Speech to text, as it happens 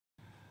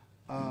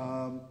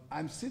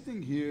I'm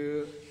sitting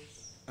here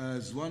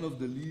as one of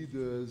the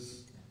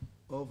leaders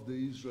of the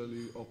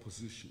Israeli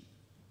opposition.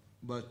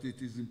 But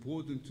it is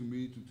important to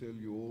me to tell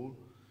you all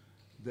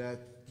that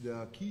there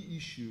are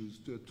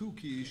two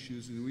key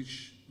issues in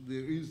which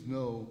there is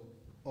no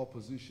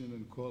opposition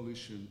and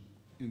coalition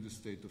in the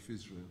state of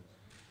Israel.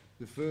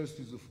 The first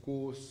is, of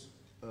course,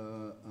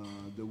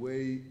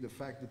 the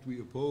fact that we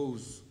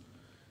oppose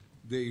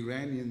the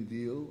Iranian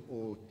deal,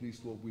 or at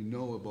least what we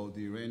know about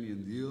the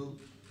Iranian deal.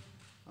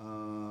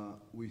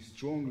 We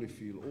strongly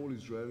feel, all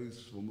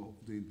Israelis from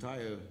the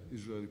entire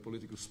Israeli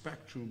political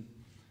spectrum,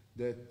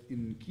 that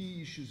in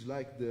key issues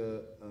like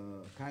the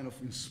kind of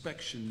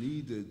inspection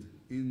needed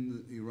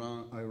in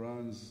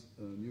Iran's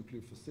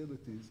nuclear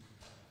facilities,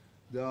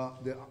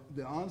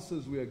 the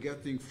answers we are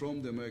getting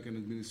from the American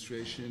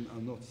administration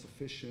are not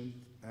sufficient,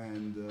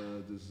 and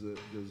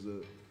there's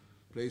a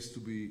place to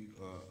be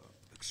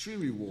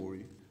extremely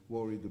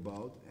worried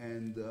about,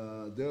 and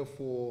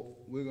therefore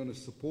we're going to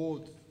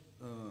support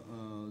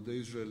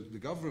the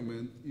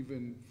government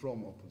even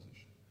from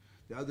opposition.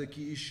 The other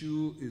key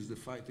issue is the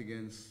fight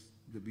against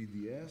the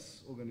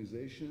BDS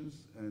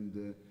organizations and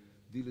the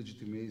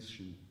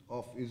delegitimation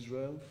of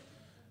Israel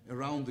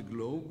around the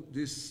globe.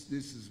 This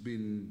has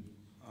been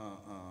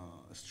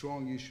a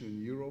strong issue in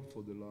Europe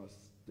for the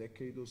last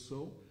decade or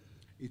so.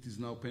 It is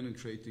now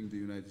penetrating the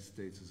United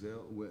States as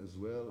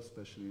well,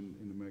 especially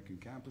in American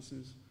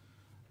campuses.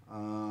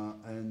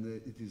 And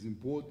it is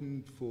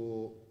important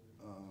for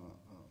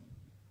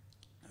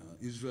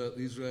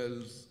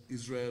Israelis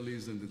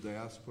and the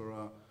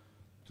diaspora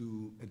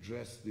to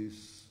address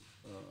this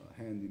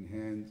hand in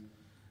hand,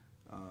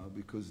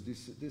 because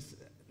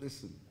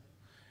listen,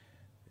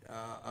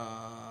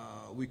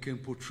 we can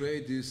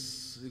portray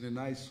this in a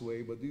nice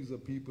way, but these are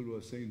people who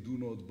are saying, do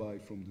not buy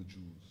from the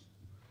Jews.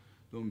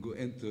 Don't go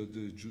enter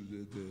the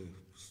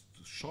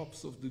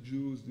shops of the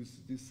Jews.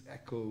 This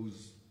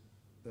echoes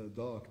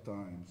dark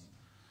times.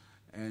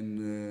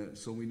 And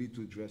so we need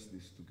to address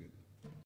this together.